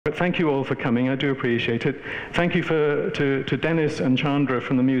but thank you all for coming. I do appreciate it. Thank you to Dennis and Chandra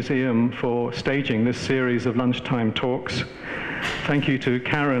from the museum for staging this series of lunchtime talks. Thank you to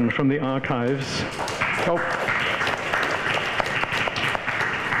Karen from the archives. Oh.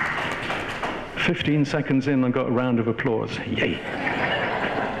 15 seconds in, I got a round of applause. Yay!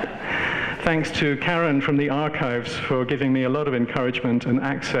 Thanks to Karen from the archives for giving me a lot of encouragement and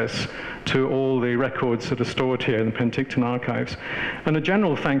access to all the records that are stored here in the Penticton archives. And a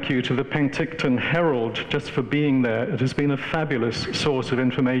general thank you to the Penticton Herald just for being there. It has been a fabulous source of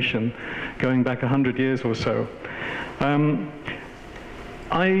information going back 100 years or so.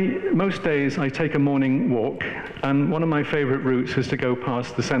 Most days I take a morning walk, and one of my favorite routes is to go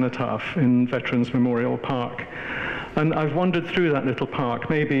past the Cenotaph in Veterans Memorial Park. And I've wandered through that little park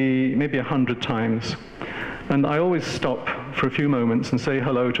maybe 100 times. And I always stop for a few moments and say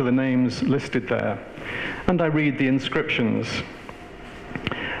hello to the names listed there. And I read the inscriptions.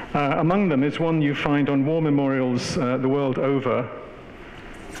 Among them is one you find on war memorials the world over.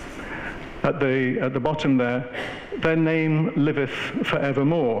 At the bottom there, their name liveth for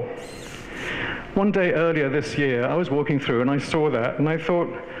evermore. One day earlier this year, I was walking through and I saw that, and I thought,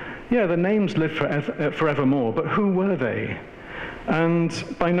 yeah, the names live forevermore, but who were they? And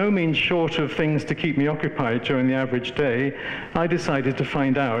by no means short of things to keep me occupied during the average day, I decided to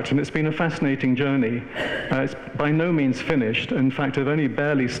find out, and it's been a fascinating journey. It's by no means finished. In fact, I've only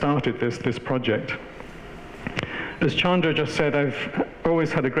barely started this project. As Chandra just said, I've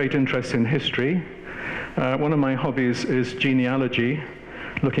always had a great interest in history. One of my hobbies is genealogy,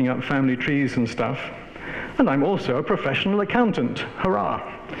 looking up family trees and stuff. And I'm also a professional accountant.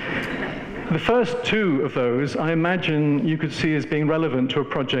 Hurrah! The first two of those, I imagine you could see as being relevant to a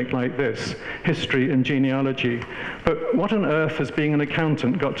project like this, history and genealogy. But what on earth has being an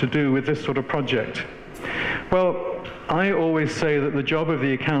accountant got to do with this sort of project? Well, I always say that the job of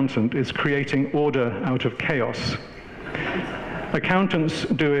the accountant is creating order out of chaos. Accountants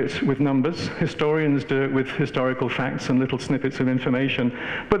do it with numbers, historians do it with historical facts and little snippets of information,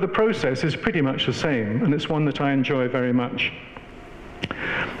 but the process is pretty much the same, and it's one that I enjoy very much.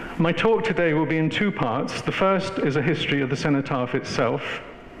 My talk today will be in two parts. The first is a history of the Cenotaph itself,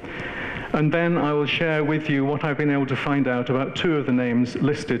 and then I will share with you what I've been able to find out about two of the names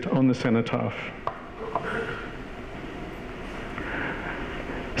listed on the Cenotaph.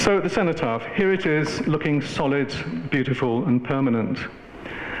 So the Cenotaph, here it is, looking solid, beautiful, and permanent.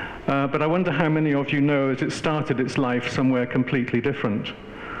 But I wonder how many of you know that it started its life somewhere completely different,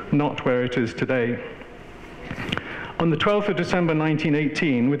 not where it is today. On the 12th of December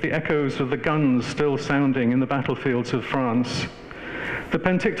 1918, with the echoes of the guns still sounding in the battlefields of France, the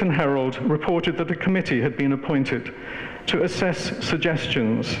Penticton Herald reported that a committee had been appointed to assess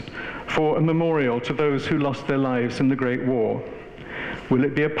suggestions for a memorial to those who lost their lives in the Great War. Will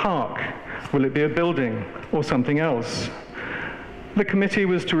it be a park? Will it be a building? Or something else? The committee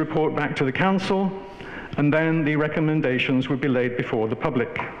was to report back to the council, and then the recommendations would be laid before the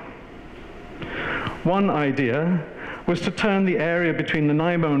public. One idea was to turn the area between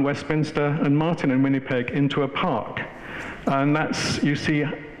Nanaimo and Westminster and Martin and Winnipeg into a park. And that's, you see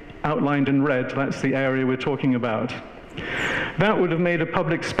outlined in red, that's the area we're talking about. That would have made a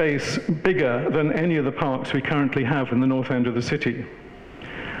public space bigger than any of the parks we currently have in the north end of the city.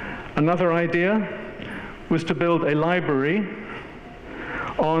 Another idea was to build a library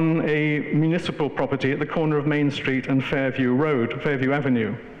on a municipal property at the corner of Main Street and Fairview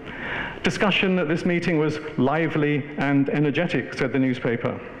Avenue. Discussion at this meeting was lively and energetic, said the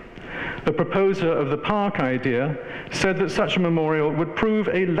newspaper. The proposer of the park idea said that such a memorial would prove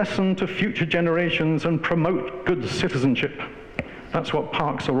a lesson to future generations and promote good citizenship. That's what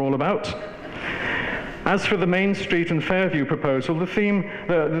parks are all about. As for the Main Street and Fairview proposal, the theme,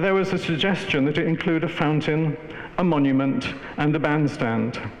 there was a suggestion that it include a fountain, a monument, and a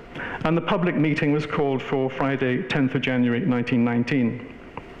bandstand. And the public meeting was called for Friday, 10th of January, 1919.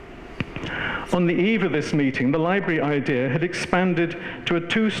 On the eve of this meeting, the library idea had expanded to a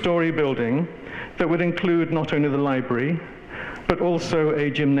two-story building that would include not only the library, but also a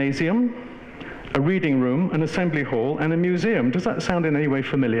gymnasium, a reading room, an assembly hall, and a museum. Does that sound in any way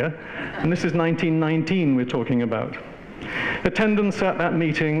familiar? And this is 1919 we're talking about. Attendance at that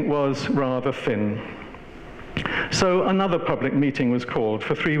meeting was rather thin. So another public meeting was called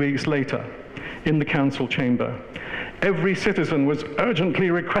for 3 weeks later in the council chamber. Every citizen was urgently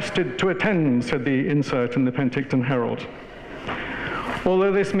requested to attend, said the insert in the Penticton Herald.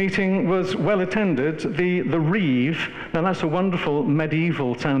 Although this meeting was well attended, the Reeve, now that's a wonderful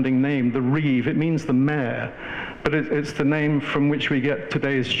medieval sounding name, the Reeve, it means the mayor, but it's the name from which we get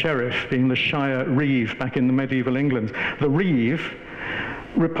today's sheriff, being the Shire Reeve back in the medieval England. The Reeve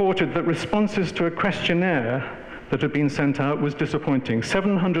reported that responses to a questionnaire that had been sent out was disappointing.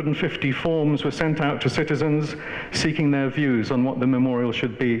 750 forms were sent out to citizens seeking their views on what the memorial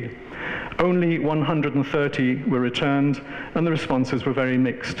should be. Only 130 were returned, and the responses were very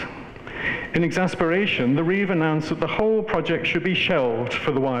mixed. In exasperation, the Reeve announced that the whole project should be shelved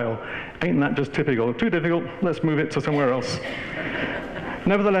for the while. Ain't that just typical? Too difficult, let's move it to somewhere else.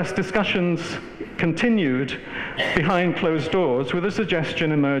 Nevertheless, discussions continued behind closed doors, with a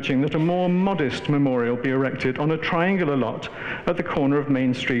suggestion emerging that a more modest memorial be erected on a triangular lot at the corner of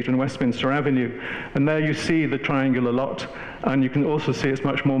Main Street and Westminster Avenue. And there you see the triangular lot, and you can also see it's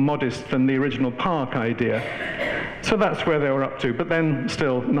much more modest than the original park idea. So that's where they were up to, but then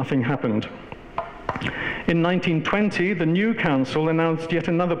still nothing happened. In 1920, the new council announced yet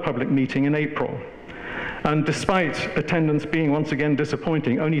another public meeting in April. And despite attendance being once again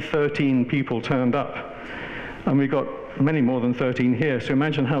disappointing, only 13 people turned up. And we got many more than 13 here, so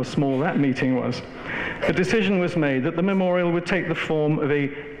imagine how small that meeting was. The decision was made that the memorial would take the form of a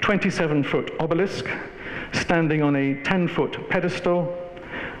 27-foot obelisk, standing on a 10-foot pedestal,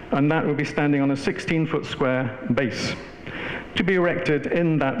 and that would be standing on a 16-foot square base, to be erected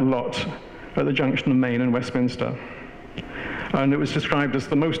in that lot at the junction of Main and Westminster. And it was described as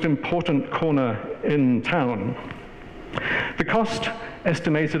the most important corner in town. The cost,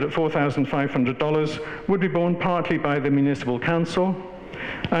 estimated at $4,500, would be borne partly by the municipal council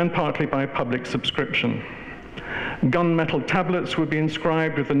and partly by public subscription. Gunmetal tablets would be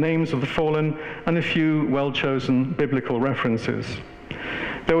inscribed with the names of the fallen and a few well-chosen biblical references.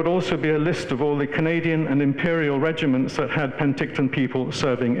 There would also be a list of all the Canadian and Imperial regiments that had Penticton people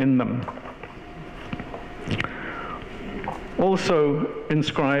serving in them. Also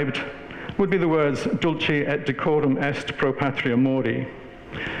inscribed would be the words dulce et decorum est pro patria mori.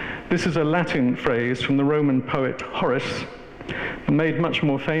 This is a Latin phrase from the Roman poet Horace, made much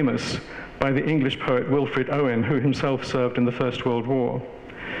more famous by the English poet Wilfred Owen, who himself served in the First World War.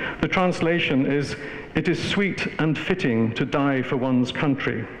 The translation is, "It is sweet and fitting to die for one's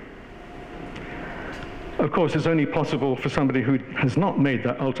country." Of course, it's only possible for somebody who has not made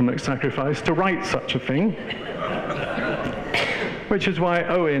that ultimate sacrifice to write such a thing, which is why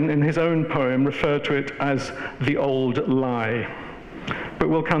Owen, in his own poem, referred to it as the old lie. But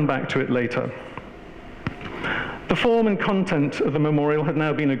we'll come back to it later. The form and content of the memorial had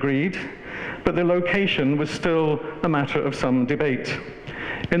now been agreed, but the location was still a matter of some debate.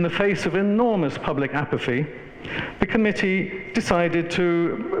 In the face of enormous public apathy, the committee decided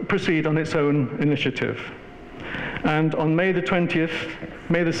to proceed on its own initiative. And on May the 6th,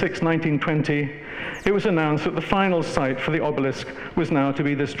 1920, it was announced that the final site for the obelisk was now to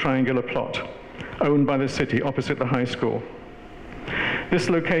be this triangular plot, owned by the city opposite the high school. This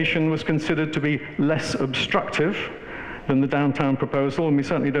location was considered to be less obstructive than the downtown proposal, and we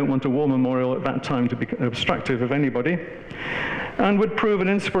certainly don't want a war memorial at that time to be obstructive of anybody, and would prove an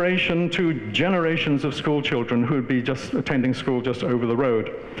inspiration to generations of school children who would be just attending school just over the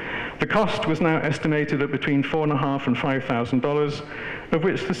road. The cost was now estimated at between $4,500 and $5,000, of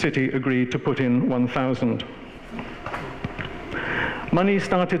which the city agreed to put in $1,000. Money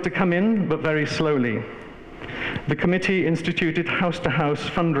started to come in, but very slowly. The committee instituted house-to-house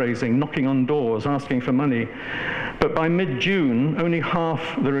fundraising, knocking on doors, asking for money. But by mid-June, only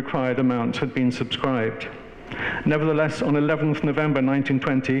half the required amount had been subscribed. Nevertheless, on 11th November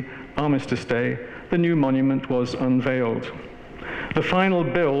 1920, Armistice Day, the new monument was unveiled. The final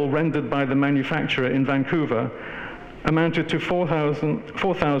bill rendered by the manufacturer in Vancouver amounted to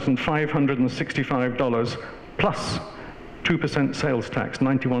 $4,565 plus 2% sales tax,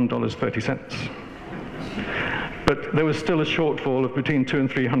 $91.30. But there was still a shortfall of between $200 and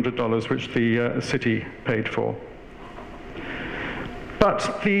 $300, which the city paid for.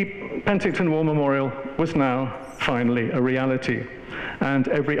 But the Penticton War Memorial was now finally a reality, and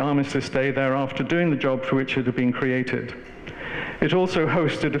every Armistice Day thereafter doing the job for which it had been created. It also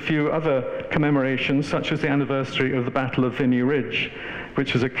hosted a few other commemorations, such as the anniversary of the Battle of Vimy Ridge,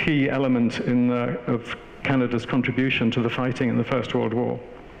 which is a key element of Canada's contribution to the fighting in the First World War.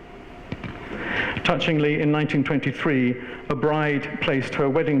 Touchingly, in 1923, a bride placed her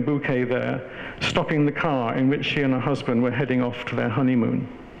wedding bouquet there, stopping the car in which she and her husband were heading off to their honeymoon.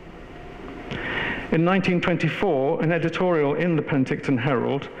 In 1924, an editorial in the Penticton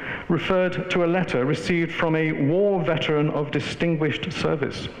Herald referred to a letter received from a war veteran of distinguished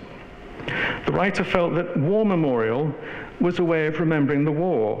service. The writer felt that War Memorial was a way of remembering the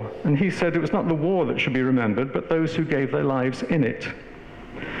war, and he said it was not the war that should be remembered, but those who gave their lives in it.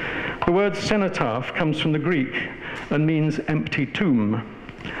 The word cenotaph comes from the Greek and means empty tomb,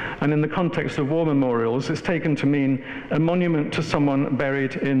 And in the context of war memorials, it's taken to mean a monument to someone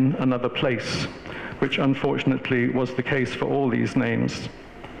buried in another place, which unfortunately was the case for all these names.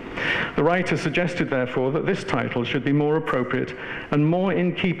 The writer suggested, therefore, that this title should be more appropriate and more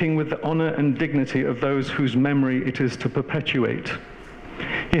in keeping with the honor and dignity of those whose memory it is to perpetuate.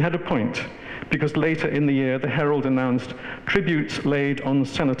 He had a point, because later in the year, the Herald announced tributes laid on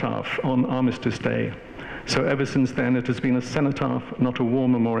Cenotaph on Armistice Day. So ever since then, it has been a cenotaph, not a war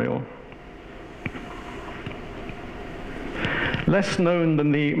memorial. Less known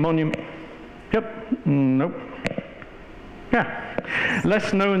than the monument...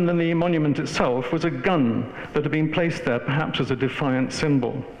 Less known than the monument itself was a gun that had been placed there, perhaps as a defiant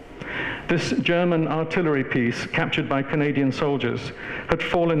symbol. This German artillery piece, captured by Canadian soldiers, had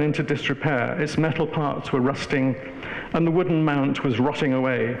fallen into disrepair. Its metal parts were rusting, and the wooden mount was rotting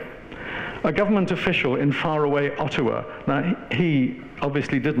away. A government official in faraway Ottawa, now he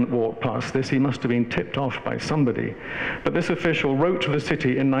obviously didn't walk past this, he must have been tipped off by somebody, but this official wrote to the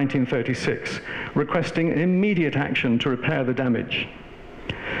city in 1936, requesting immediate action to repair the damage.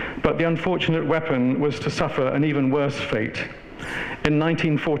 But the unfortunate weapon was to suffer an even worse fate. In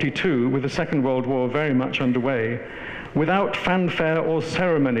 1942, with the Second World War very much underway, without fanfare or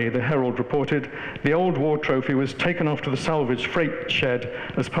ceremony, the Herald reported, the old war trophy was taken off to the salvage freight shed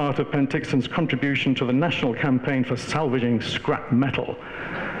as part of Penticton's contribution to the national campaign for salvaging scrap metal.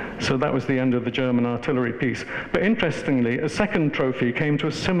 So that was the end of the German artillery piece. But interestingly, a second trophy came to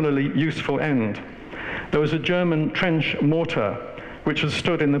a similarly useful end. There was a German trench mortar, which had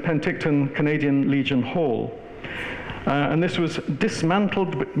stood in the Penticton Canadian Legion Hall. And this was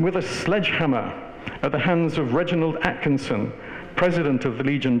dismantled with a sledgehammer at the hands of Reginald Atkinson, president of the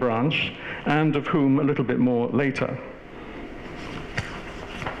Legion branch, and of whom a little bit more later.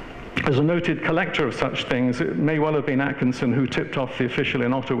 As a noted collector of such things, it may well have been Atkinson who tipped off the official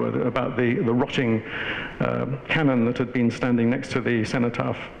in Ottawa about the rotting cannon that had been standing next to the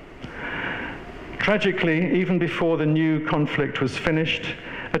cenotaph. Tragically, even before the new conflict was finished,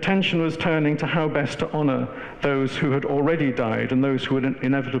 attention was turning to how best to honor those who had already died and those who would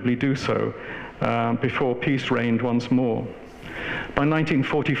inevitably do so before peace reigned once more. By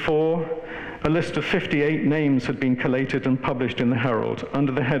 1944, a list of 58 names had been collated and published in the Herald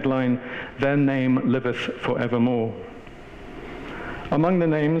under the headline, "Their Name Liveth for Evermore." Among the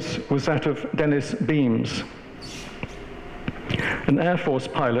names was that of Dennis Beams, an Air Force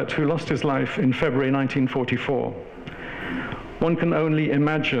pilot who lost his life in February 1944. One can only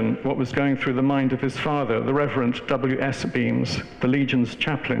imagine what was going through the mind of his father, the Reverend W.S. Beams, the Legion's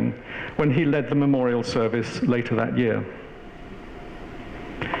chaplain, when he led the memorial service later that year.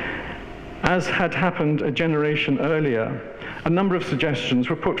 As had happened a generation earlier, a number of suggestions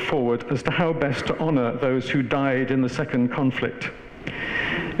were put forward as to how best to honor those who died in the second conflict.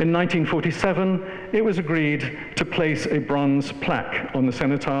 In 1947, it was agreed to place a bronze plaque on the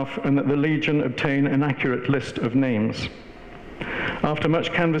cenotaph and that the Legion obtain an accurate list of names. After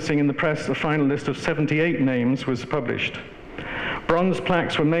much canvassing in the press, a final list of 78 names was published. Bronze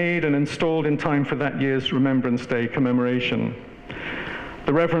plaques were made and installed in time for that year's Remembrance Day commemoration.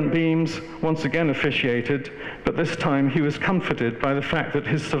 The Reverend Beams once again officiated, but this time he was comforted by the fact that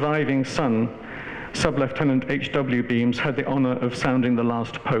his surviving son, Sub-Lieutenant H.W. Beams, had the honor of sounding the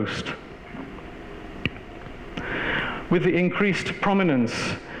last post. With the increased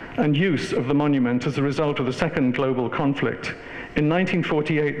prominence and use of the monument as a result of the second global conflict, in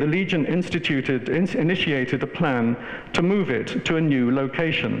 1948, the Legion initiated a plan to move it to a new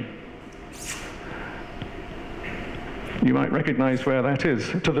location. You might recognize where that is,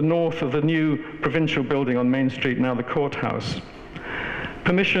 to the north of the new provincial building on Main Street, now the courthouse.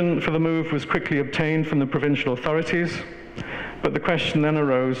 Permission for the move was quickly obtained from the provincial authorities, but the question then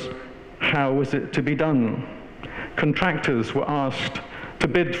arose, how was it to be done? Contractors were asked to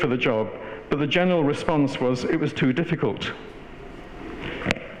bid for the job, but the general response was it was too difficult.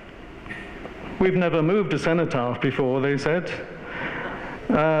 We've never moved a cenotaph before, they said.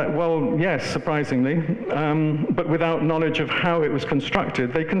 Well, yes, surprisingly, but without knowledge of how it was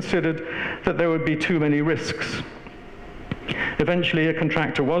constructed, they considered that there would be too many risks. Eventually, a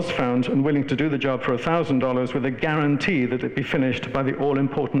contractor was found and willing to do the job for $1,000 with a guarantee that it be finished by the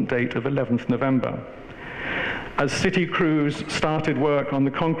all-important date of 11th November. As city crews started work on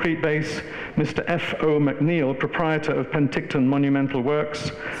the concrete base, Mr. F.O. McNeil, proprietor of Penticton Monumental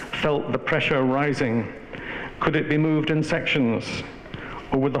Works, felt the pressure rising. Could it be moved in sections,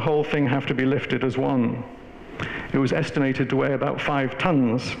 or would the whole thing have to be lifted as one? It was estimated to weigh about 5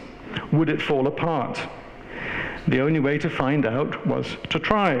 tons. Would it fall apart? The only way to find out was to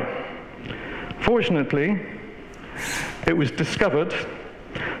try. Fortunately, it was discovered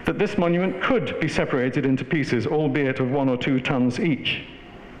that this monument could be separated into pieces, albeit of 1 or 2 tons each.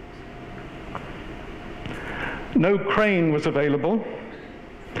 No crane was available,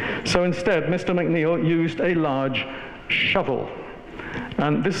 so instead Mr. McNeill used a large shovel.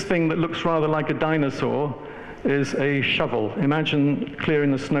 And this thing that looks rather like a dinosaur is a shovel. Imagine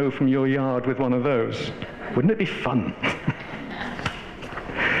clearing the snow from your yard with one of those. Wouldn't it be fun?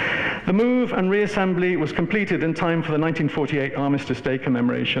 The move and reassembly was completed in time for the 1948 Armistice Day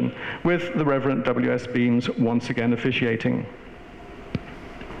commemoration, with the Reverend W.S. Beams once again officiating.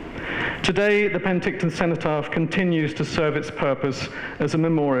 Today, the Penticton Cenotaph continues to serve its purpose as a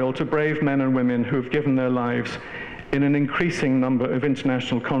memorial to brave men and women who have given their lives in an increasing number of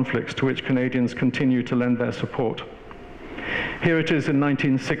international conflicts to which Canadians continue to lend their support. Here it is in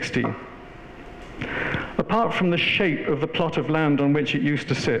 1960. Apart from the shape of the plot of land on which it used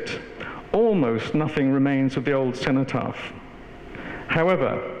to sit, almost nothing remains of the old cenotaph.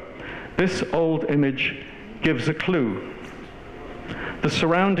 However, this old image gives a clue. The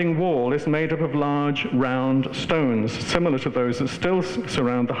surrounding wall is made up of large, round stones, similar to those that still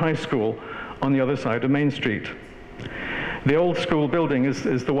surround the high school on the other side of Main Street. The old school building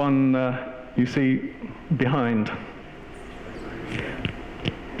is the one you see behind.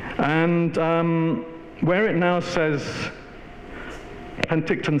 And where it now says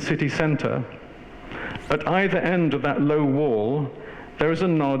Penticton City Centre, at either end of that low wall, there is a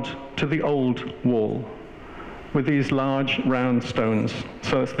nod to the old wall with these large round stones.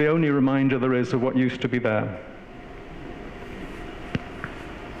 So it's the only reminder there is of what used to be there.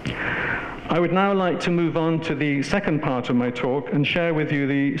 I would now like to move on to the second part of my talk and share with you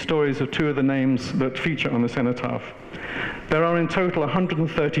the stories of 2 of the names that feature on the cenotaph. There are in total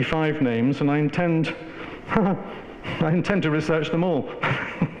 135 names, and I intend to research them all.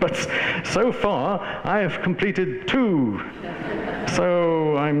 But so far, I have completed 2.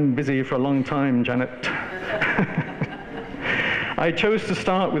 So I'm busy for a long time, Janet. I chose to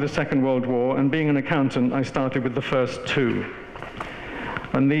start with the Second World War, and being an accountant, I started with the first 2.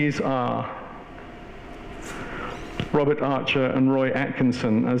 And these are Robert Archer and Roy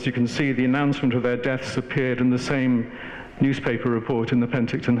Atkinson. As you can see, the announcement of their deaths appeared in the same newspaper report in the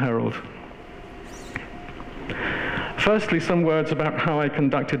Penticton Herald. Firstly, some words about how I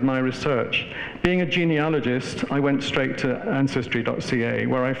conducted my research. Being a genealogist, I went straight to Ancestry.ca,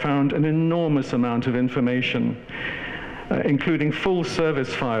 where I found an enormous amount of information, including full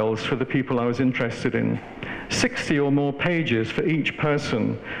service files for the people I was interested in. 60 or more pages for each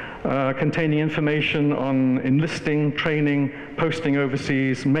person, containing information on enlisting, training, posting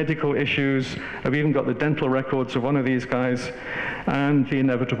overseas, medical issues. I've even got the dental records of one of these guys, and the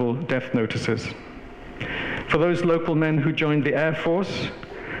inevitable death notices. For those local men who joined the Air Force,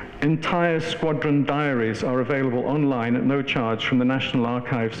 entire squadron diaries are available online at no charge from the National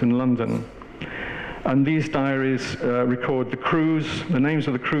Archives in London. And these diaries record the crews, the names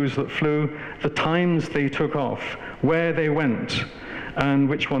of the crews that flew, the times they took off, where they went, and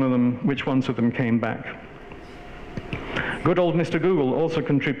which ones of them came back. Good old Mr. Google also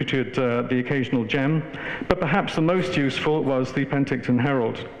contributed the occasional gem, but perhaps the most useful was the Penticton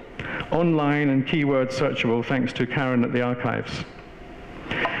Herald, online and keyword searchable thanks to Karen at the archives.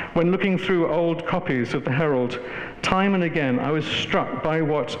 When looking through old copies of the Herald, time and again I was struck by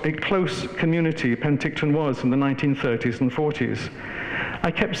what a close community Penticton was in the 1930s and 40s.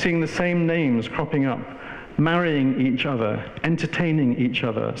 I kept seeing the same names cropping up, marrying each other, entertaining each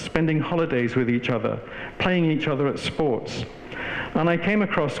other, spending holidays with each other, playing each other at sports. And I came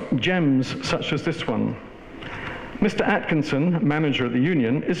across gems such as this one. Mr. Atkinson, manager at the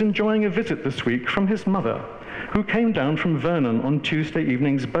Union, is enjoying a visit this week from his mother, who came down from Vernon on Tuesday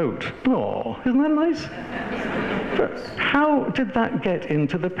evening's boat. Oh, isn't that nice? But how did that get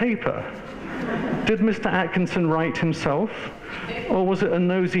into the paper? Did Mr. Atkinson write himself? Or was it a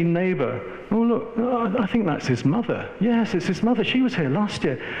nosy neighbor? Oh, look, I think that's his mother. Yes, it's his mother. She was here last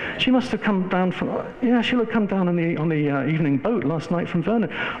year. She must have come down from, yeah, she'll have come down on the evening boat last night from Vernon.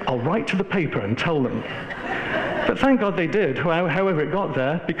 I'll write to the paper and tell them. But thank God they did, however it got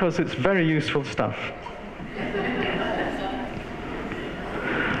there, because it's very useful stuff.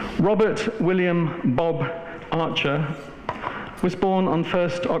 Robert William Bob Archer was born on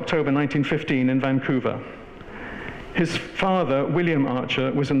 1st October 1915 in Vancouver. His father, William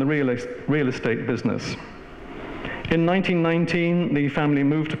Archer, was in the real estate business. In 1919, the family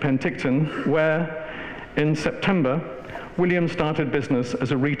moved to Penticton, where, in September, William started business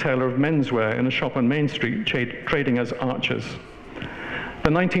as a retailer of menswear in a shop on Main Street, trading as Archers.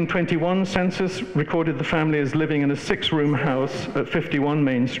 The 1921 census recorded the family as living in a 6-room house at 51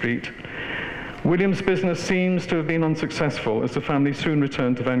 Main Street, William's business seems to have been unsuccessful, as the family soon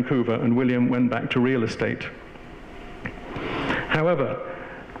returned to Vancouver and William went back to real estate. However,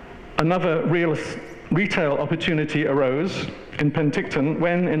 another retail opportunity arose in Penticton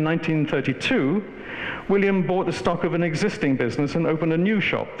when, in 1932, William bought the stock of an existing business and opened a new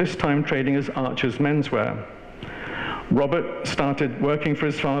shop, this time trading as Archer's Menswear. Robert started working for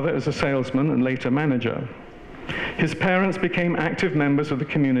his father as a salesman and later manager. His parents became active members of the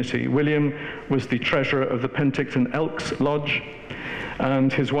community. William was the treasurer of the Penticton Elks Lodge,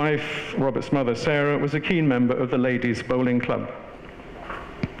 and his wife, Robert's mother, Sarah, was a keen member of the Ladies' Bowling Club.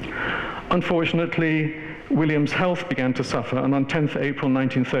 Unfortunately, William's health began to suffer, and on 10th April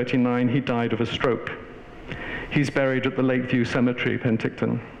 1939, he died of a stroke. He's buried at the Lakeview Cemetery,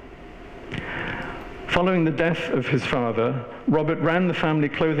 Penticton. Following the death of his father, Robert ran the family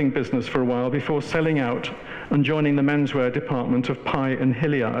clothing business for a while before selling out and joining the menswear department of Pye and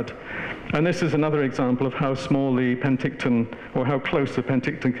Hilliard. And this is another example of how small the Penticton, or how close the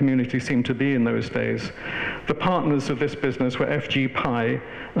Penticton community seemed to be in those days. The partners of this business were F.G. Pye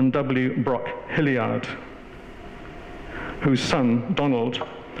and W. Brock Hilliard, whose son, Donald,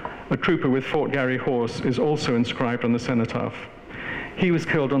 a trooper with Fort Garry Horse, is also inscribed on the cenotaph. He was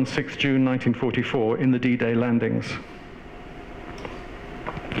killed on 6 June 1944 in the D-Day landings.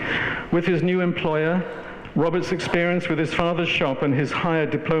 With his new employer, Robert's experience with his father's shop and his higher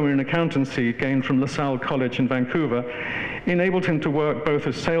diploma in accountancy gained from LaSalle College in Vancouver enabled him to work both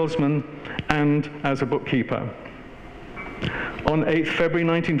as salesman and as a bookkeeper. On 8 February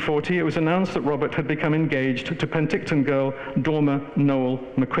 1940, it was announced that Robert had become engaged to Penticton girl Dorma Noel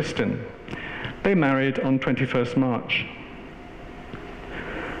McQuiston. They married on 21st March.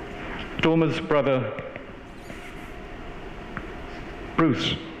 Dorma's brother,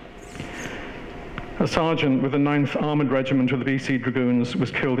 Bruce, a sergeant with the 9th Armoured Regiment of the BC Dragoons,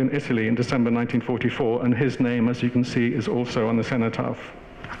 was killed in Italy in December 1944, and his name, as you can see, is also on the cenotaph.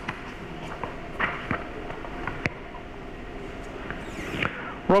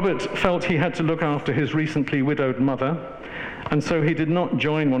 Robert felt he had to look after his recently widowed mother, and so he did not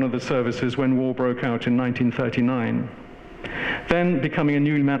join one of the services when war broke out in 1939. Then, becoming a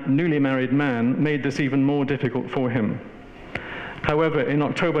newly married man made this even more difficult for him. However, in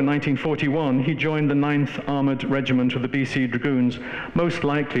October 1941, he joined the 9th Armoured Regiment of the BC Dragoons, most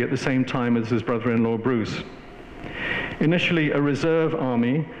likely at the same time as his brother-in-law Bruce. Initially a reserve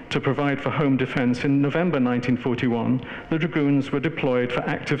army to provide for home defense, in November 1941, the Dragoons were deployed for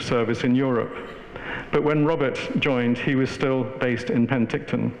active service in Europe. But when Robert joined, he was still based in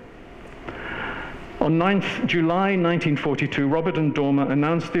Penticton. On 9th July 1942, Robert and Dorma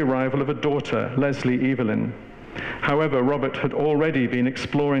announced the arrival of a daughter, Leslie Evelyn. However, Robert had already been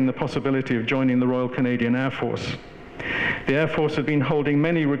exploring the possibility of joining the Royal Canadian Air Force. The Air Force had been holding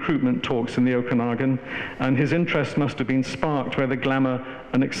many recruitment talks in the Okanagan, and his interest must have been sparked by the glamour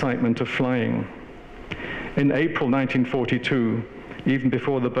and excitement of flying. In April 1942, even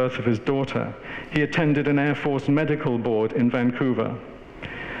before the birth of his daughter, he attended an Air Force medical board in Vancouver.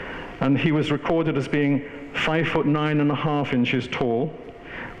 And he was recorded as being 5'9.5" inches tall,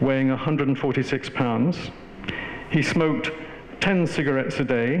 weighing 146 pounds. He smoked 10 cigarettes a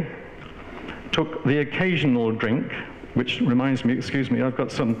day, took the occasional drink, which reminds me, excuse me, I've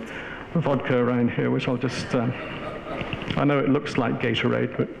got some vodka around here, which I'll just, I know it looks like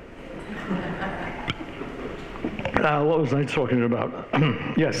Gatorade, but what was I talking about?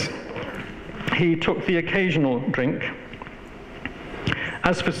 Yes, he took the occasional drink.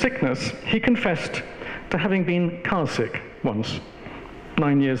 As for sickness, he confessed to having been car sick once,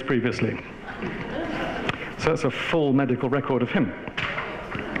 9 years previously. So that's a full medical record of him.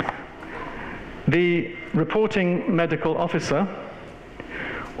 The reporting medical officer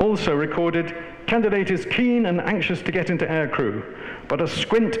also recorded, "Candidate is keen and anxious to get into aircrew, but a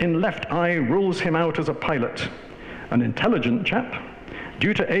squint in left eye rules him out as a pilot. An intelligent chap,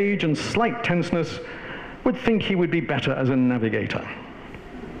 due to age and slight tenseness, would think he would be better as a navigator."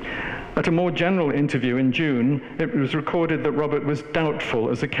 At a more general interview in June, it was recorded that Robert was doubtful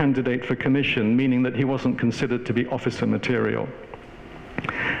as a candidate for commission, meaning that he wasn't considered to be officer material,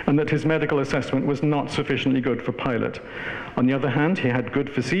 and that his medical assessment was not sufficiently good for pilot. On the other hand, he had good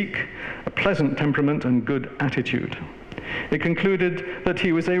physique, a pleasant temperament, and good attitude. It concluded that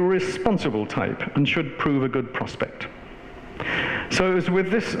he was a responsible type and should prove a good prospect. So it was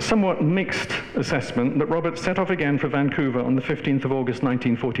with this somewhat mixed assessment that Robert set off again for Vancouver on the 15th of August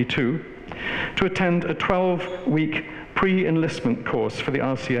 1942 to attend a 12-week pre-enlistment course for the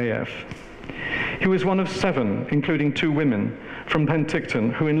RCAF. He was one of 7, including 2 women, from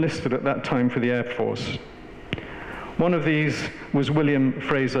Penticton who enlisted at that time for the Air Force. One of these was William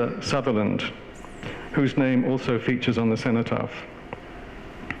Fraser Sutherland, whose name also features on the cenotaph.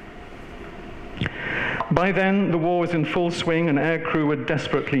 By then, the war was in full swing and aircrew were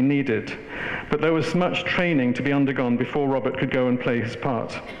desperately needed, but there was much training to be undergone before Robert could go and play his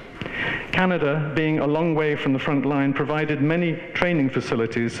part. Canada, being a long way from the front line, provided many training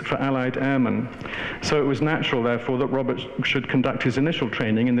facilities for Allied airmen, so it was natural, therefore, that Robert should conduct his initial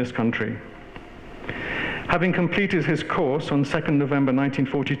training in this country. Having completed his course on 2nd November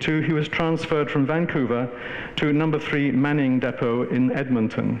 1942, he was transferred from Vancouver to No. 3 Manning Depot in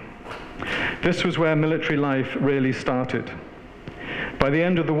Edmonton. This was where military life really started. By the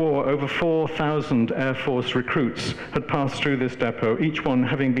end of the war, over 4,000 Air Force recruits had passed through this depot, each one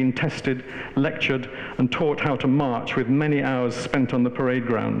having been tested, lectured, and taught how to march, with many hours spent on the parade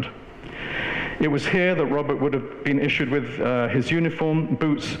ground. It was here that Robert would have been issued with his uniform,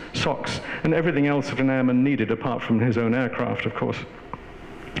 boots, socks, and everything else that an airman needed, apart from his own aircraft, of course.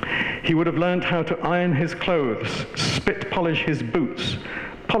 He would have learned how to iron his clothes, spit polish his boots,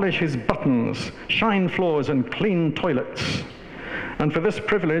 polish his buttons, shine floors, and clean toilets. And for this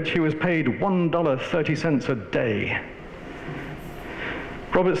privilege, he was paid $1.30 a day.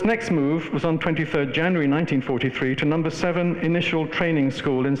 Robert's next move was on 23rd January 1943 to No. 7 Initial Training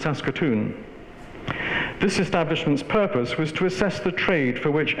School in Saskatoon. This establishment's purpose was to assess the trade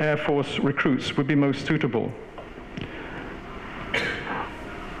for which Air Force recruits would be most suitable.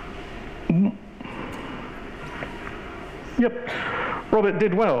 Yep, Robert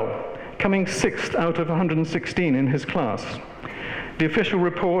did well, coming 6th out of 116 in his class. The official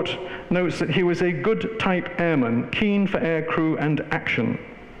report notes that he was a good type airman, keen for air crew and action.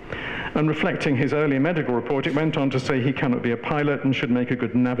 And reflecting his earlier medical report, it went on to say he cannot be a pilot and should make a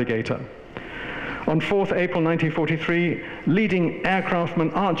good navigator. On 4th April 1943, leading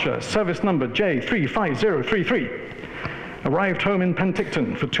aircraftman Archer, service number J35033, arrived home in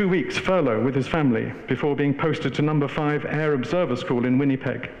Penticton for 2 weeks furlough with his family before being posted to No. 5 Air Observer School in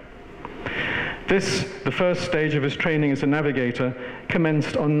Winnipeg. This, the first stage of his training as a navigator,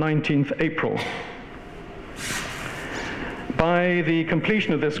 commenced on 19th April. By the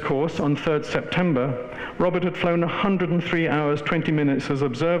completion of this course on 3rd September, Robert had flown 103 hours, 20 minutes as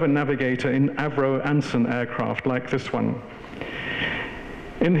observer navigator in Avro Anson aircraft like this one.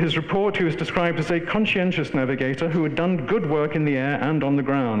 In his report, he was described as a conscientious navigator who had done good work in the air and on the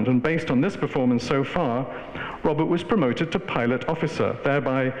ground, and based on this performance so far, Robert was promoted to pilot officer,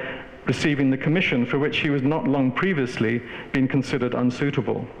 thereby receiving the commission for which he was not long previously been considered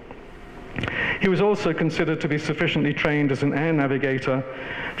unsuitable. He was also considered to be sufficiently trained as an air navigator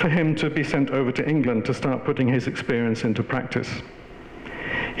for him to be sent over to England to start putting his experience into practice.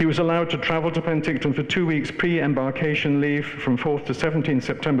 He was allowed to travel to Penticton for 2 weeks pre-embarkation leave from 4th to 17th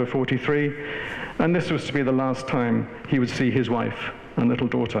September 43, and this was to be the last time he would see his wife and little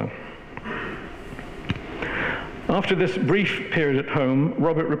daughter. After this brief period at home,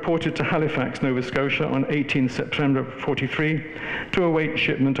 Robert reported to Halifax, Nova Scotia on 18th September 43 to await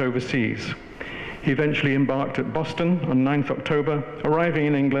shipment overseas. He eventually embarked at Boston on 9th October, arriving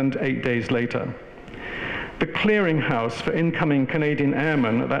in England 8 days later. The clearinghouse for incoming Canadian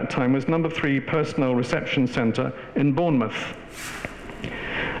airmen at that time was No. 3 Personnel Reception Centre in Bournemouth,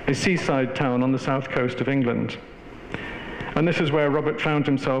 a seaside town on the south coast of England. And this is where Robert found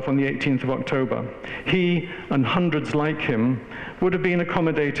himself on the 18th of October. He and hundreds like him would have been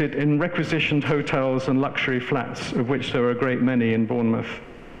accommodated in requisitioned hotels and luxury flats, of which there were a great many in Bournemouth.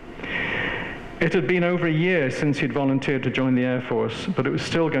 It had been over a year since he'd volunteered to join the Air Force, but it was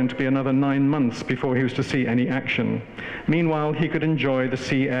still going to be another 9 months before he was to see any action. Meanwhile, he could enjoy the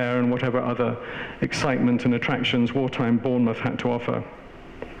sea air and whatever other excitement and attractions wartime Bournemouth had to offer.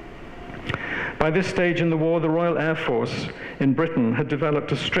 By this stage in the war, the Royal Air Force in Britain had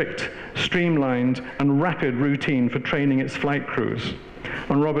developed a strict, streamlined, and rapid routine for training its flight crews,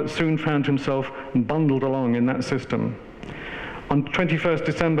 and Robert soon found himself bundled along in that system. On 21st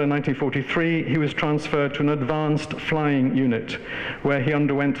December 1943, he was transferred to an advanced flying unit, where he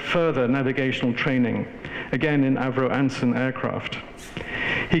underwent further navigational training, again in Avro Anson aircraft.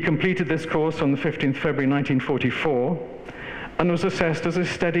 He completed this course on the 15th February 1944, and was assessed as a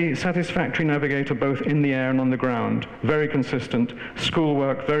steady, satisfactory navigator both in the air and on the ground. Very consistent,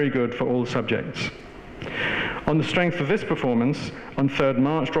 schoolwork very good for all subjects. On the strength of this performance, on 3rd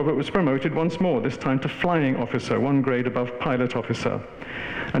March, Robert was promoted once more, this time to flying officer, 1 grade above pilot officer,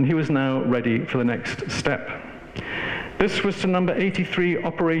 and he was now ready for the next step. This was to No. 83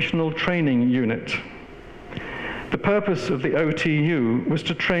 Operational Training Unit. The purpose of the OTU was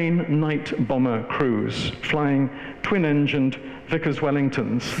to train night bomber crews, flying twin-engined Vickers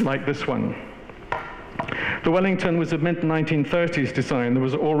Wellingtons like this one. The Wellington was a mid-1930s design that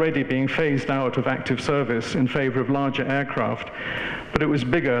was already being phased out of active service in favor of larger aircraft, but it was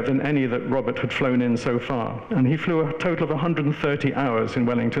bigger than any that Robert had flown in so far. And he flew a total of 130 hours in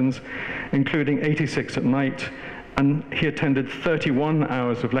Wellingtons, including 86 at night, and he attended 31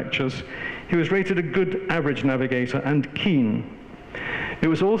 hours of lectures. He was rated a good average navigator and keen. It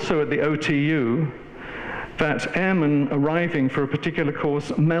was also at the OTU that airmen arriving for a particular course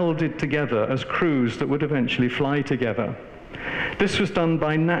melded together as crews that would eventually fly together. This was done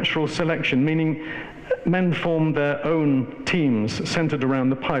by natural selection, meaning men formed their own teams centered around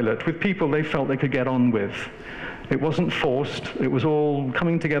the pilot with people they felt they could get on with. It wasn't forced, it was all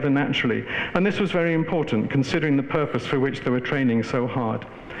coming together naturally. And this was very important, considering the purpose for which they were training so hard.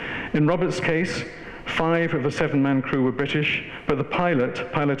 In Robert's case, 5 of the 7-man crew were British, but the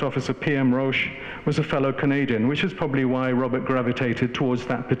pilot officer P.M. Roche, was a fellow Canadian, which is probably why Robert gravitated towards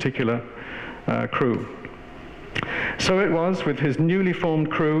that particular crew. So it was with his newly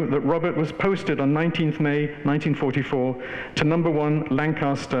formed crew that Robert was posted on 19th May 1944 to No. 1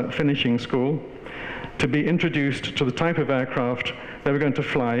 Lancaster Finishing School to be introduced to the type of aircraft they were going to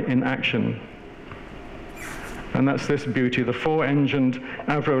fly in action. And that's this beauty, the 4-engined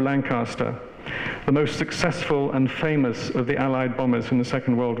Avro Lancaster, the most successful and famous of the Allied bombers in the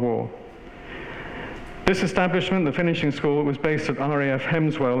Second World War. This establishment, the finishing school, was based at RAF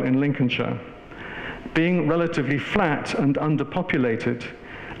Hemswell in Lincolnshire. Being relatively flat and underpopulated,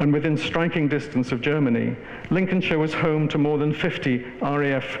 and within striking distance of Germany, Lincolnshire was home to more than 50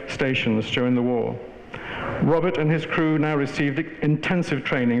 RAF stations during the war. Robert and his crew now received intensive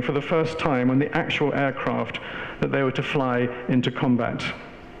training for the first time on the actual aircraft that they were to fly into combat.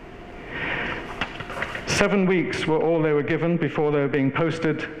 7 weeks were all they were given before they were being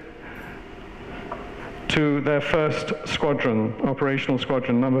posted to their first squadron, operational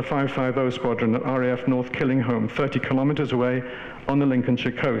squadron, number 550 squadron at RAF North Killingholme, 30 kilometers away on the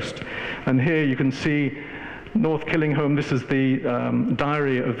Lincolnshire coast. And here you can see North Killingholme. This is the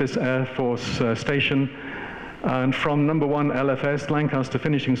diary of this Air Force station. And from number 1 LFS, Lancaster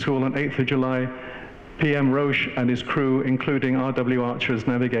Finishing School, on 8th of July, PM Roche and his crew, including R.W. Archer as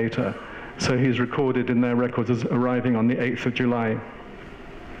navigator. So he's recorded in their records as arriving on the 8th of July.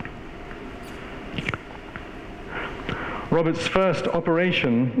 Robert's first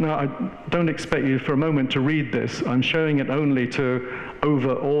operation, now I don't expect you for a moment to read this. I'm showing it only to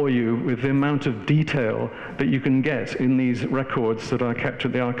overawe you with the amount of detail that you can get in these records that are kept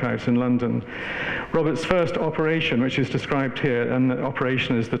at the archives in London. Robert's first operation, which is described here, and the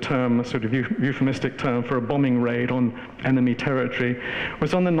operation is the term, a sort of euphemistic term for a bombing raid on enemy territory,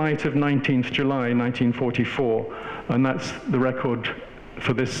 was on the night of 19th July 1944, and that's the record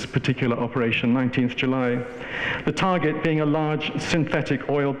for this particular operation, 19th July. The target being a large synthetic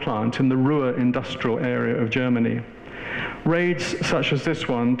oil plant in the Ruhr industrial area of Germany. Raids such as this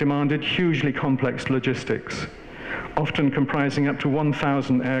one demanded hugely complex logistics, often comprising up to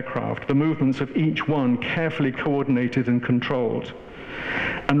 1,000 aircraft, the movements of each one carefully coordinated and controlled,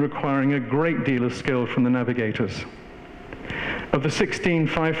 and requiring a great deal of skill from the navigators. Of the 16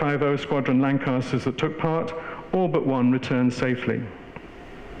 550 Squadron Lancasters that took part, all but one returned safely.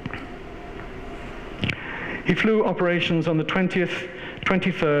 He flew operations on the 20th,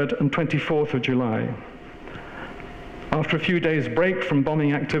 23rd, and 24th of July. After a few days' break from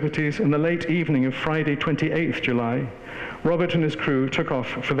bombing activities, in the late evening of Friday, 28th July, Robert and his crew took off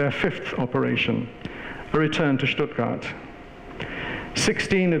for their 5th operation, a return to Stuttgart.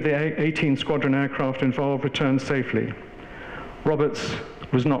 16 of the 18 squadron aircraft involved returned safely. Robert's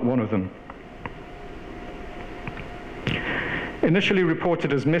was not one of them. Initially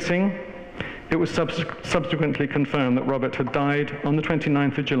reported as missing, it was subsequently confirmed that Robert had died on the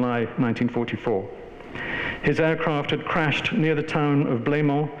 29th of July, 1944. His aircraft had crashed near the town of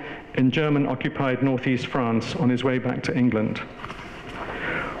Blémont in German-occupied northeast France on his way back to England.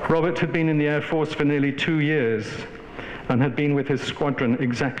 Robert had been in the Air Force for nearly 2 years and had been with his squadron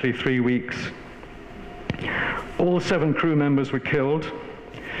exactly 3 weeks. All 7 crew members were killed.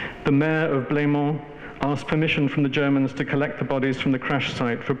 The mayor of Blémont asked permission from the Germans to collect the bodies from the crash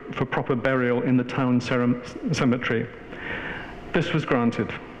site for proper burial in the town cemetery. This was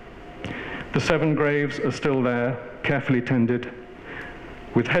granted. The 7 graves are still there, carefully tended,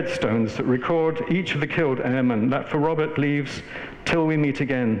 with headstones that record each of the killed airmen. That for Robert leaves, "Till we meet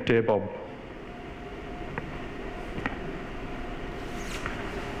again, dear Bob."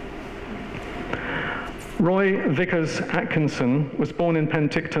 Roy Vickers Atkinson was born in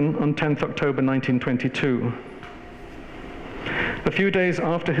Penticton on 10th October 1922. A few days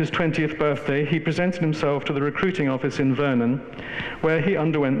after his 20th birthday, he presented himself to the recruiting office in Vernon, where he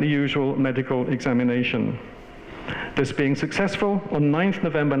underwent the usual medical examination. This being successful, on 9th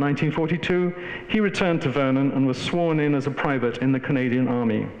November 1942, he returned to Vernon and was sworn in as a private in the Canadian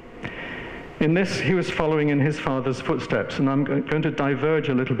Army. In this, he was following in his father's footsteps, and I'm going to diverge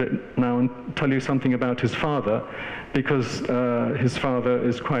a little bit now and tell you something about his father, because his father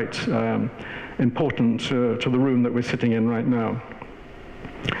is quite important to the room that we're sitting in right now.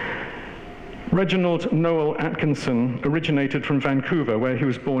 Reginald Noel Atkinson originated from Vancouver, where he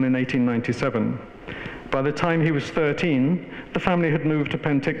was born in 1897. By the time he was 13, the family had moved to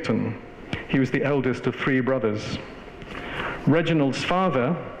Penticton. He was the eldest of 3 brothers. Reginald's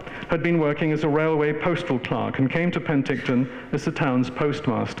father had been working as a railway postal clerk and came to Penticton as the town's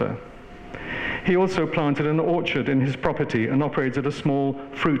postmaster. He also planted an orchard in his property and operated a small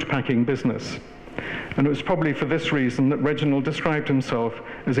fruit packing business. And it was probably for this reason that Reginald described himself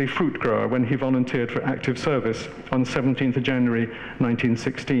as a fruit grower when he volunteered for active service on 17th of January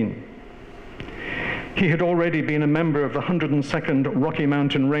 1916. He had already been a member of the 102nd Rocky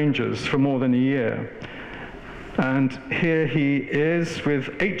Mountain Rangers for more than a year. And here he is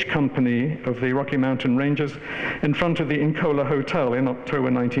with H Company of the Rocky Mountain Rangers in front of the Incola Hotel in October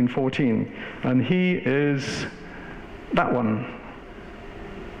 1914. And he is that one.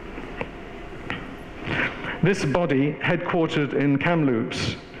 This body, headquartered in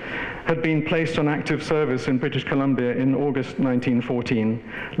Kamloops, had been placed on active service in British Columbia in August 1914,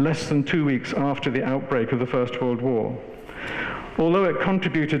 less than 2 weeks after the outbreak of the First World War. Although it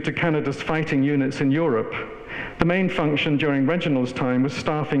contributed to Canada's fighting units in Europe, the main function during Reginald's time was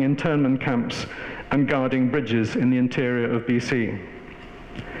staffing internment camps and guarding bridges in the interior of BC.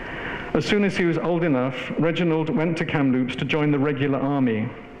 As soon as he was old enough, Reginald went to Kamloops to join the regular army.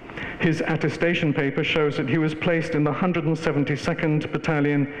 His attestation paper shows that he was placed in the 172nd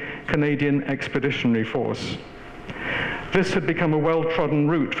Battalion Canadian Expeditionary Force. This had become a well-trodden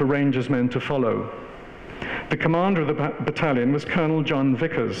route for Rangers men to follow. The commander of the battalion was Colonel John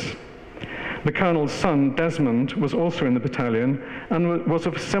Vickers. The colonel's son, Desmond, was also in the battalion and was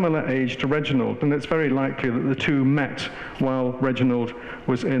of similar age to Reginald, and it's very likely that the two met while Reginald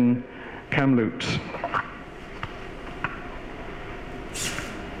was in Kamloops.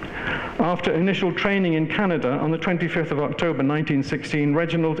 After initial training in Canada on the 25th of October 1916,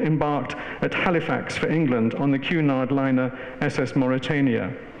 Reginald embarked at Halifax for England on the Cunard liner SS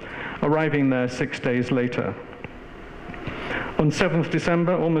Mauretania, arriving there 6 days later. On 7th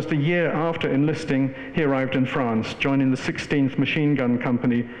December, almost a year after enlisting, he arrived in France, joining the 16th Machine Gun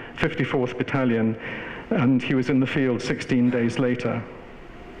Company, 54th Battalion, and he was in the field 16 days later.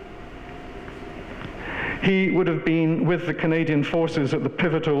 He would have been with the Canadian forces at the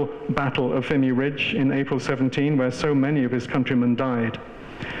pivotal Battle of Vimy Ridge in April 17, where so many of his countrymen died.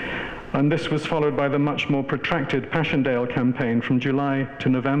 And this was followed by the much more protracted Passchendaele campaign from July to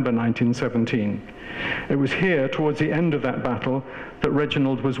November 1917. It was here, towards the end of that battle, that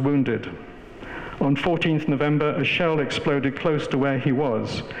Reginald was wounded. On 14th November, a shell exploded close to where he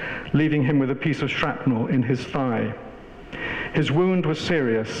was, leaving him with a piece of shrapnel in his thigh. His wound was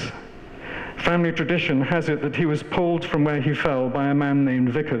serious. Family tradition has it that he was pulled from where he fell by a man named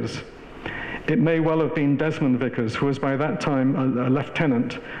Vickers. It may well have been Desmond Vickers, who was by that time a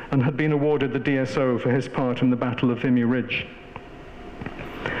lieutenant and had been awarded the DSO for his part in the Battle of Vimy Ridge.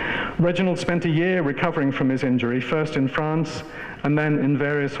 Reginald spent a year recovering from his injury, first in France and then in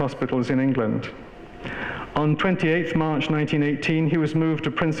various hospitals in England. On 28th March 1918, he was moved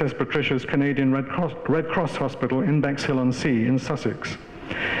to Princess Patricia's Canadian Red Cross Hospital in Bexhill-on-Sea in Sussex.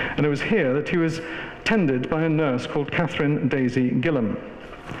 And it was here that he was tended by a nurse called Catherine Daisy Gillam.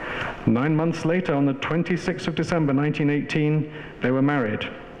 9 months later, on the 26th of December 1918, they were married.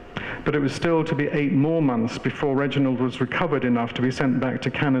 But it was still to be 8 more months before Reginald was recovered enough to be sent back to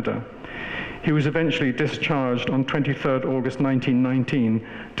Canada. He was eventually discharged on 23rd August 1919,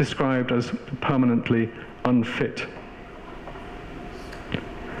 described as permanently unfit.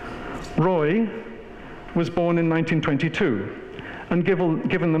 Roy was born in 1922. And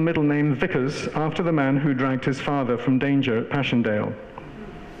given the middle name Vickers after the man who dragged his father from danger at Passchendaele.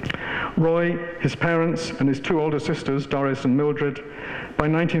 Roy, his parents, and his 2 older sisters, Doris and Mildred, by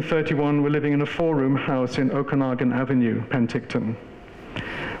 1931 were living in a 4-room house in Okanagan Avenue, Penticton.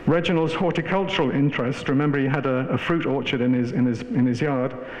 Reginald's horticultural interest, remember he had a fruit orchard in his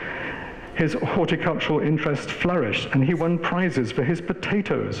yard, his horticultural interest flourished, and he won prizes for his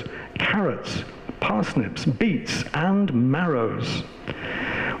potatoes, carrots, parsnips, beets, and marrows.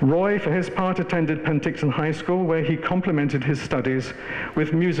 Roy, for his part, attended Penticton High School, where he complemented his studies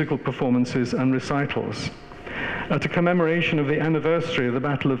with musical performances and recitals. At a commemoration of the anniversary of the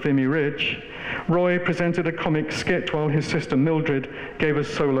Battle of Vimy Ridge, Roy presented a comic skit while his sister Mildred gave a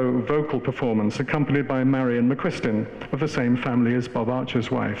solo vocal performance, accompanied by Marion McQuiston, of the same family as Bob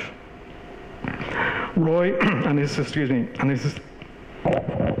Archer's wife. Roy and his sister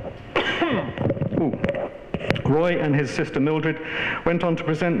Mildred went on to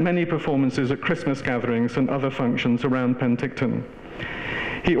present many performances at Christmas gatherings and other functions around Penticton.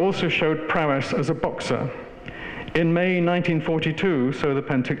 He also showed prowess as a boxer. In May 1942, so the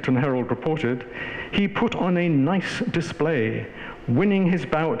Penticton Herald reported, he put on a nice display, winning his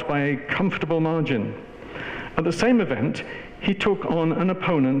bout by a comfortable margin. At the same event, he took on an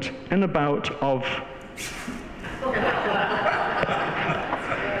opponent in a bout of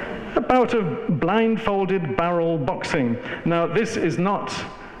blindfolded barrel boxing. Now, this is not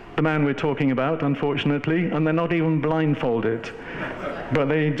the man we're talking about, unfortunately, and they're not even blindfolded. But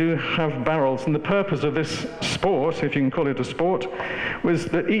they do have barrels, and the purpose of this sport, if you can call it a sport, was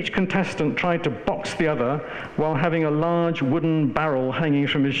that each contestant tried to box the other while having a large wooden barrel hanging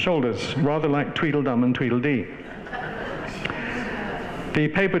from his shoulders, rather like Tweedledum and Tweedledee. The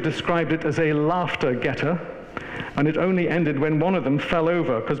paper described it as a laughter getter, and it only ended when one of them fell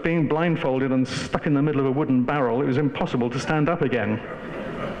over, because being blindfolded and stuck in the middle of a wooden barrel, it was impossible to stand up again.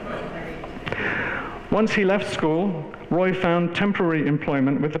 Once he left school, Roy found temporary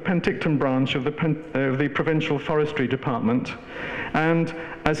employment with the Penticton branch of the Provincial Forestry Department, and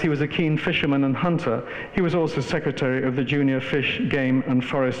as he was a keen fisherman and hunter, he was also secretary of the Junior Fish, Game and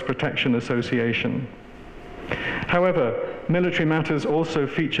Forest Protection Association. However, military matters also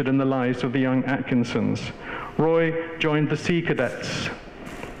featured in the lives of the young Atkinsons. Roy joined the Sea Cadets.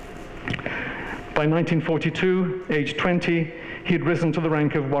 By 1942, aged 20, he had risen to the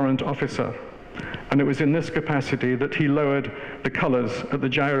rank of warrant officer, and it was in this capacity that he lowered the colours at the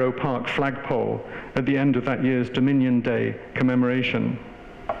Gyro Park flagpole at the end of that year's Dominion Day commemoration.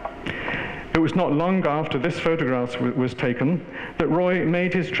 It was not long after this photograph was taken that Roy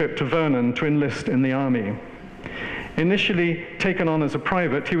made his trip to Vernon to enlist in the army. Initially taken on as a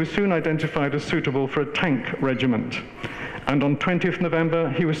private, he was soon identified as suitable for a tank regiment, and on 20th November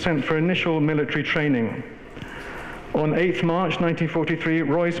he was sent for initial military training. On 8th March 1943,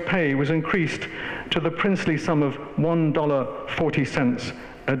 Roy's pay was increased to the princely sum of $1.40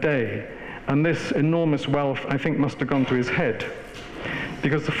 a day, and this enormous wealth, I think, must have gone to his head,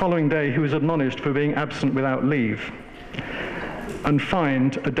 because the following day he was admonished for being absent without leave and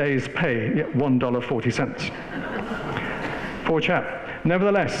fined a day's pay, yet $1.40. Poor chap.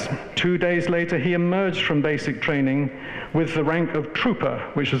 Nevertheless, 2 days later, he emerged from basic training with the rank of trooper,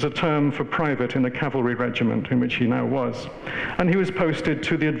 which is a term for private in a cavalry regiment, in which he now was. And he was posted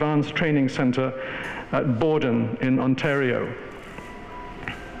to the Advanced Training Centre at Borden in Ontario.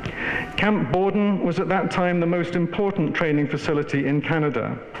 Camp Borden was at that time the most important training facility in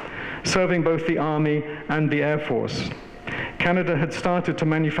Canada, serving both the Army and the Air Force. Canada had started to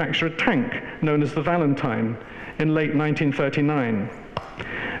manufacture a tank known as the Valentine in late 1939.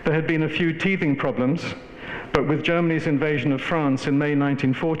 There had been a few teething problems, but with Germany's invasion of France in May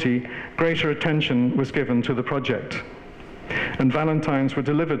 1940, greater attention was given to the project, and Valentines were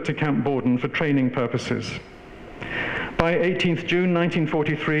delivered to Camp Borden for training purposes. By 18th June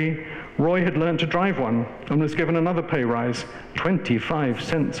 1943, Roy had learned to drive one and was given another pay rise, 25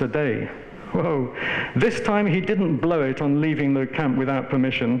 cents a day. Whoa. This time he didn't blow it on leaving the camp without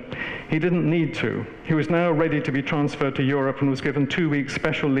permission. He didn't need to. He was now ready to be transferred to Europe and was given 2 weeks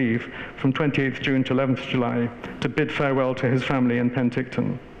special leave from 28th June to 11th July to bid farewell to his family in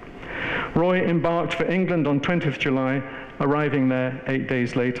Penticton. Roy embarked for England on 20th July, arriving there 8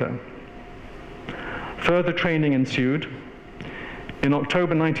 days later. Further training ensued. In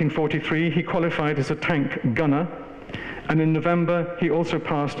October 1943, he qualified as a tank gunner, and in November, he also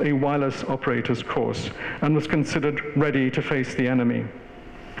passed a wireless operator's course and was considered ready to face the enemy.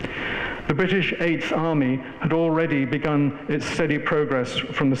 The British 8th Army had already begun its steady progress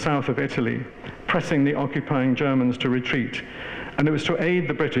from the south of Italy, pressing the occupying Germans to retreat, and it was to aid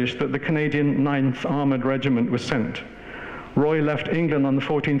the British that the Canadian 9th Armoured Regiment was sent. Roy left England on the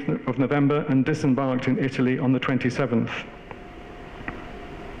 14th of November and disembarked in Italy on the 27th.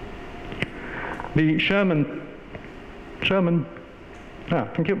 The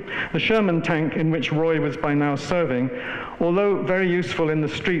The Sherman tank in which Roy was by now serving, although very useful in the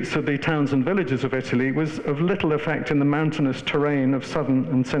streets of the towns and villages of Italy, was of little effect in the mountainous terrain of southern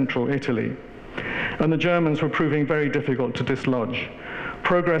and central Italy. And the Germans were proving very difficult to dislodge.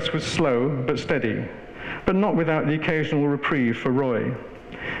 Progress was slow but steady, but not without the occasional reprieve for Roy.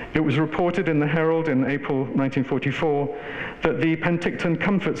 It was reported in the Herald in April 1944 that the Penticton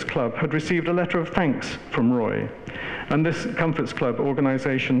Comforts Club had received a letter of thanks from Roy. And this Comforts Club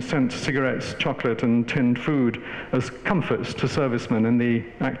organization sent cigarettes, chocolate, and tinned food as comforts to servicemen in the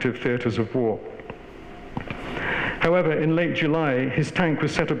active theaters of war. However, in late July, his tank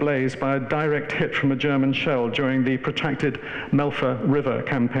was set ablaze by a direct hit from a German shell during the protracted Melfa River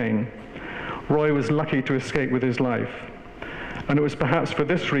campaign. Roy was lucky to escape with his life. And it was perhaps for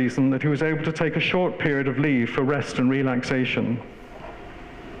this reason that he was able to take a short period of leave for rest and relaxation.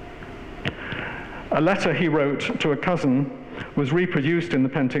 A letter he wrote to a cousin was reproduced in the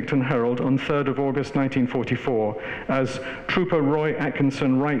Penticton Herald on 3rd of August 1944 as Trooper Roy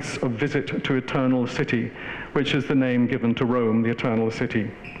Atkinson writes of Visit to Eternal City, which is the name given to Rome, the Eternal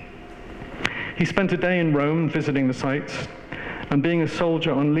City. He spent a day in Rome visiting the sites, and being a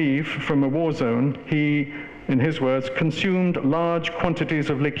soldier on leave from a war zone, he, in his words, consumed large quantities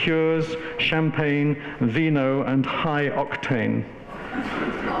of liqueurs, champagne, vino, and high octane.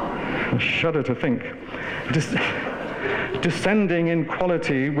 I shudder to think. Descending in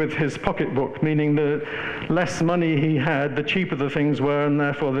quality with his pocketbook, meaning the less money he had, the cheaper the things were, and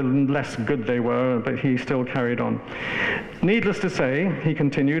therefore the less good they were, but he still carried on. Needless to say, he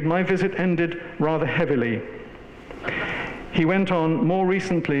continued, my visit ended rather heavily. He went on, more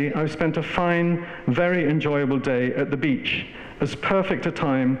recently, I've spent a fine, very enjoyable day at the beach, as perfect a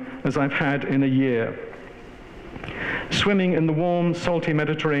time as I've had in a year. Swimming in the warm, salty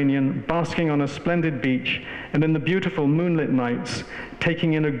Mediterranean, basking on a splendid beach, and in the beautiful moonlit nights,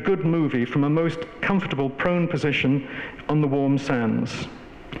 taking in a good movie from a most comfortable prone position on the warm sands.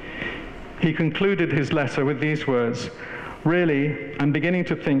 He concluded his letter with these words, really, I'm beginning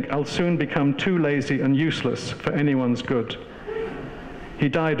to think I'll soon become too lazy and useless for anyone's good. He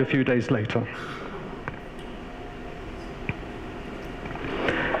died a few days later.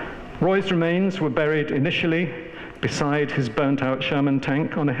 Roy's remains were buried initially beside his burnt-out Sherman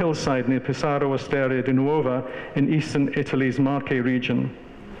tank on a hillside near Pesaro Osteria di Nuova in eastern Italy's Marche region.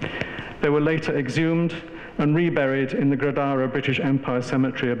 They were later exhumed and reburied in the Gradara British Empire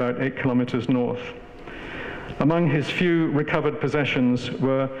Cemetery about 8 kilometers north. Among his few recovered possessions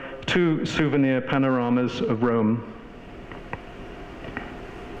were 2 souvenir panoramas of Rome.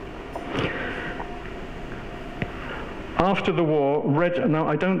 After the war, now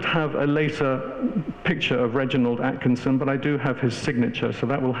I don't have a later picture of Reginald Atkinson, but I do have his signature, so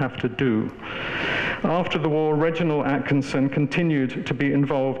that will have to do. After the war, Reginald Atkinson continued to be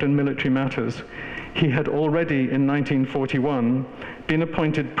involved in military matters. He had already, in 1941, been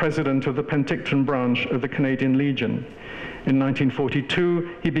appointed president of the Penticton branch of the Canadian Legion. In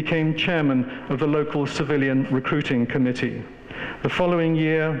 1942, he became chairman of the local civilian recruiting committee. The following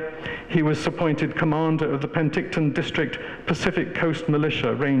year, he was appointed commander of the Penticton District Pacific Coast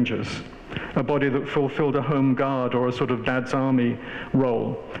Militia Rangers, a body that fulfilled a home guard or a sort of dad's army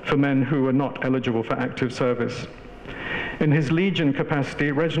role for men who were not eligible for active service. In his Legion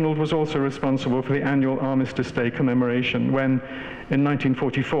capacity, Reginald was also responsible for the annual Armistice Day commemoration, when, in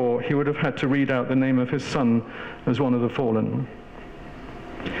 1944, he would have had to read out the name of his son as one of the fallen.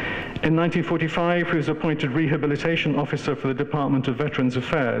 In 1945, he was appointed Rehabilitation Officer for the Department of Veterans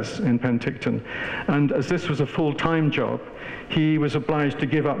Affairs in Penticton, and as this was a full-time job, he was obliged to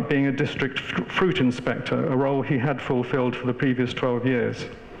give up being a district fruit inspector, a role he had fulfilled for the previous 12 years,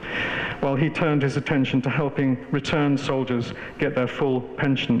 while he turned his attention to helping returned soldiers get their full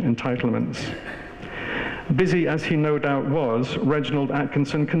pension entitlements. Busy as he no doubt was, Reginald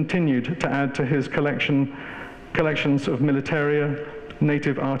Atkinson continued to add to his collections of militaria,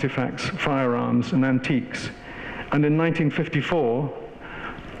 native artifacts, firearms, and antiques. And in 1954,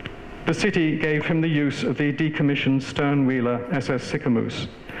 the city gave him the use of the decommissioned stern-wheeler SS Sycamoose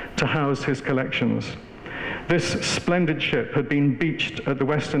to house his collections. This splendid ship had been beached at the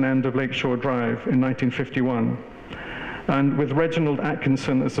western end of Lakeshore Drive in 1951. And with Reginald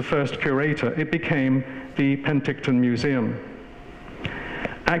Atkinson as the first curator, it became the Penticton Museum.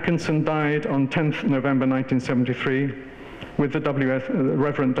 Atkinson died on 10th November 1973, with the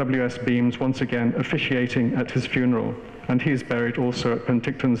Reverend W.S. Beams once again officiating at his funeral, and he is buried also at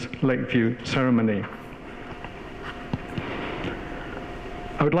Penticton's Lakeview ceremony.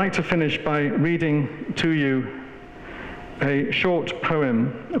 I would like to finish by reading to you a short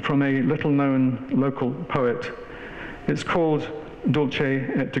poem from a little-known local poet. It's called Dulce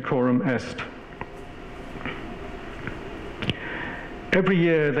et Decorum Est. Every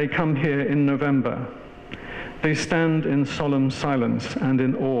year they come here in November. They stand in solemn silence and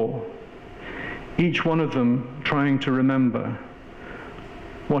in awe, each one of them trying to remember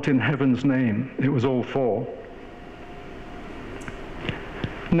what in heaven's name it was all for.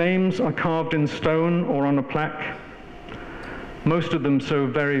 Names are carved in stone or on a plaque, most of them so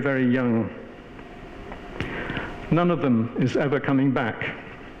very, very young. None of them is ever coming back.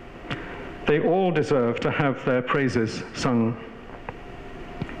 They all deserve to have their praises sung.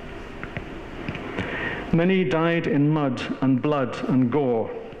 Many died in mud and blood and gore,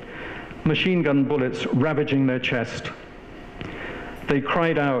 machine gun bullets ravaging their chest. They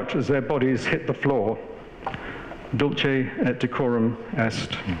cried out as their bodies hit the floor, dulce et decorum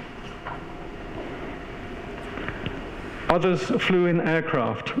est. Others flew in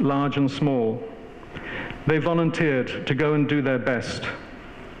aircraft, large and small. They volunteered to go and do their best.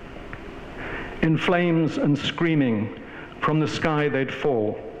 In flames and screaming, from the sky they'd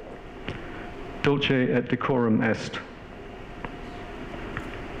fall, dulce et decorum est.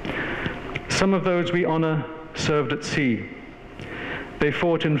 Some of those we honor served at sea. They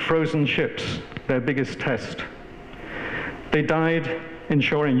fought in frozen ships, their biggest test. They died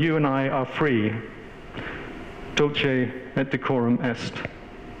ensuring you and I are free, dulce et decorum est.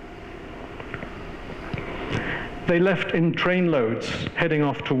 They left in trainloads heading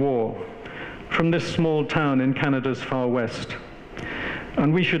off to war from this small town in Canada's far west,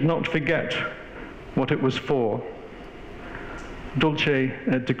 and we should not forget what it was for, dulce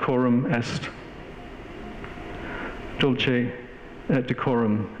et decorum est. Dulce et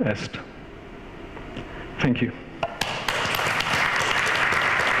decorum est. Thank you.